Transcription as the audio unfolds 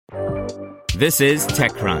This is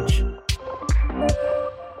TechCrunch.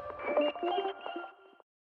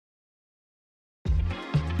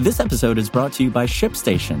 This episode is brought to you by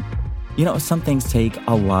ShipStation. You know, some things take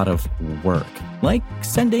a lot of work, like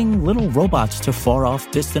sending little robots to far-off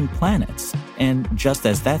distant planets. And just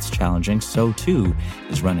as that's challenging, so too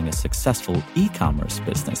is running a successful e-commerce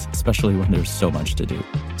business, especially when there's so much to do.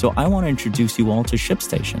 So I want to introduce you all to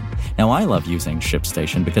ShipStation. Now, I love using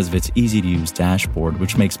ShipStation because of its easy-to-use dashboard,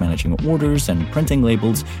 which makes managing orders and printing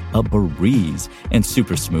labels a breeze and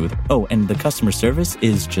super smooth. Oh, and the customer service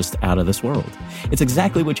is just out of this world. It's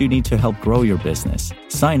exactly what you need to help grow your business.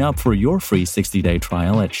 Sign up for your free 60-day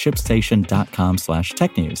trial at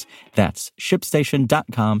shipstation.com/technews. That's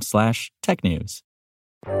shipstation.com/technews.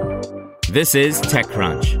 This is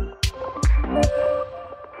TechCrunch.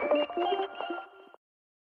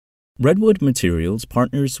 Redwood Materials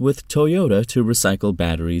partners with Toyota to recycle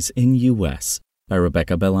batteries in U.S. by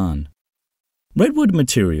Rebecca Bellan. Redwood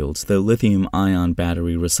Materials, the lithium-ion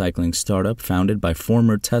battery recycling startup founded by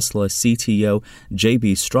former Tesla CTO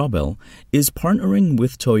JB Straubel, is partnering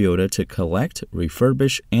with Toyota to collect,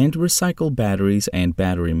 refurbish, and recycle batteries and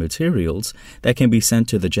battery materials that can be sent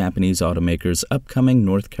to the Japanese automaker's upcoming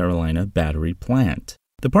North Carolina battery plant.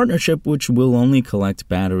 The partnership, which will only collect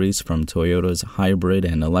batteries from Toyota's hybrid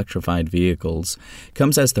and electrified vehicles,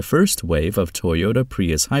 comes as the first wave of Toyota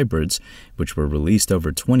Prius hybrids, which were released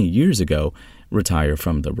over 20 years ago, retire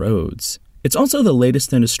from the roads. It's also the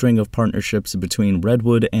latest in a string of partnerships between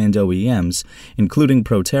Redwood and OEMs, including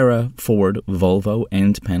Proterra, Ford, Volvo,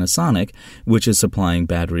 and Panasonic, which is supplying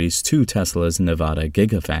batteries to Tesla's Nevada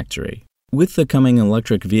Gigafactory. With the coming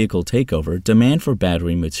electric vehicle takeover, demand for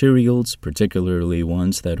battery materials, particularly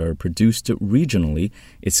ones that are produced regionally,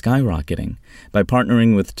 is skyrocketing. By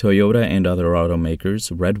partnering with Toyota and other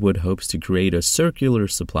automakers, Redwood hopes to create a circular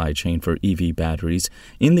supply chain for EV batteries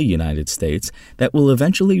in the United States that will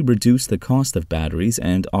eventually reduce the cost of batteries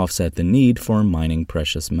and offset the need for mining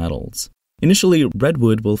precious metals. Initially,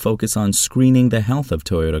 Redwood will focus on screening the health of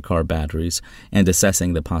Toyota car batteries and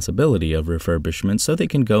assessing the possibility of refurbishment so they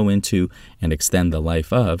can go into and extend the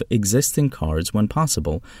life of existing cars when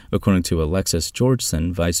possible, according to Alexis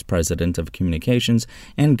Georgeson, Vice President of Communications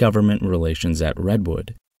and Government Relations at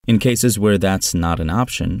Redwood. In cases where that's not an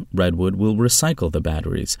option, Redwood will recycle the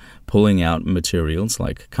batteries, pulling out materials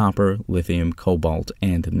like copper, lithium, cobalt,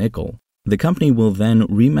 and nickel. The company will then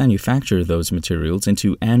remanufacture those materials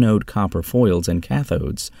into anode copper foils and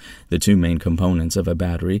cathodes, the two main components of a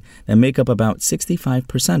battery that make up about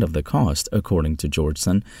 65% of the cost, according to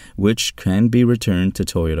Georgeson, which can be returned to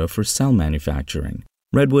Toyota for cell manufacturing.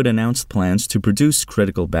 Redwood announced plans to produce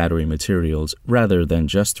critical battery materials rather than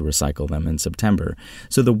just recycle them in September,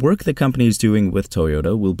 so the work the company is doing with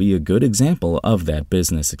Toyota will be a good example of that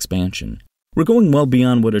business expansion. We're going well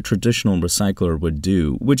beyond what a traditional recycler would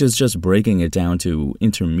do, which is just breaking it down to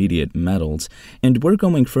intermediate metals, and we're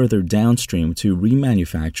going further downstream to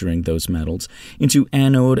remanufacturing those metals into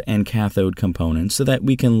anode and cathode components so that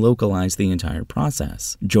we can localize the entire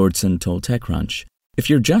process, Georgeson told TechCrunch. If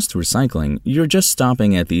you're just recycling, you're just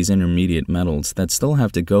stopping at these intermediate metals that still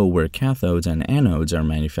have to go where cathodes and anodes are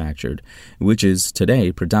manufactured, which is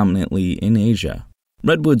today predominantly in Asia.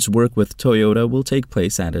 Redwood's work with Toyota will take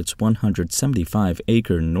place at its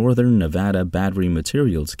 175-acre Northern Nevada Battery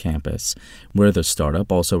Materials campus, where the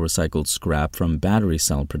startup also recycled scrap from battery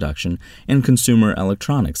cell production and consumer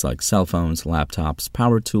electronics like cell phones, laptops,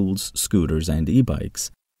 power tools, scooters, and e-bikes.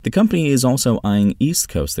 The company is also eyeing East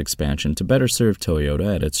Coast expansion to better serve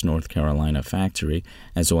Toyota at its North Carolina factory,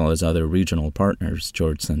 as well as other regional partners,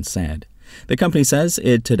 Georgeson said. The company says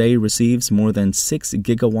it today receives more than 6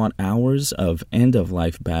 gigawatt-hours of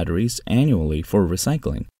end-of-life batteries annually for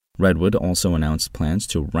recycling. Redwood also announced plans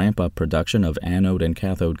to ramp up production of anode and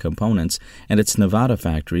cathode components at its Nevada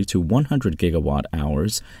factory to 100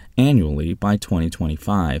 gigawatt-hours annually by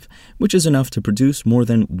 2025, which is enough to produce more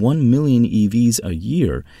than 1 million EVs a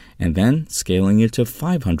year, and then scaling it to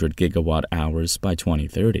 500 gigawatt-hours by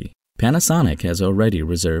 2030. Panasonic has already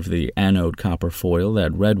reserved the anode copper foil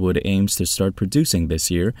that Redwood aims to start producing this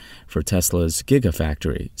year for Tesla's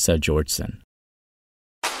Gigafactory, said Georgeson.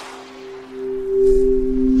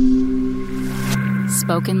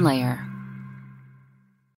 Spoken Layer.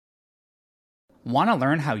 Want to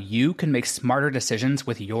learn how you can make smarter decisions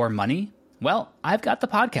with your money? Well, I've got the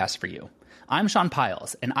podcast for you. I'm Sean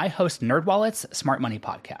Piles, and I host NerdWallet's Smart Money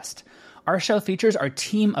Podcast. Our show features our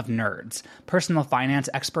team of nerds, personal finance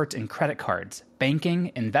experts in credit cards,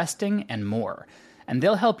 banking, investing, and more. And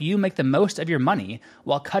they'll help you make the most of your money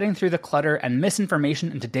while cutting through the clutter and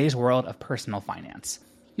misinformation in today's world of personal finance.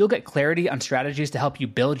 You'll get clarity on strategies to help you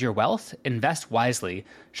build your wealth, invest wisely,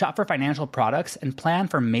 shop for financial products, and plan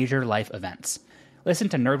for major life events. Listen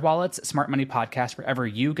to NerdWallet's Smart Money Podcast wherever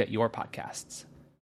you get your podcasts.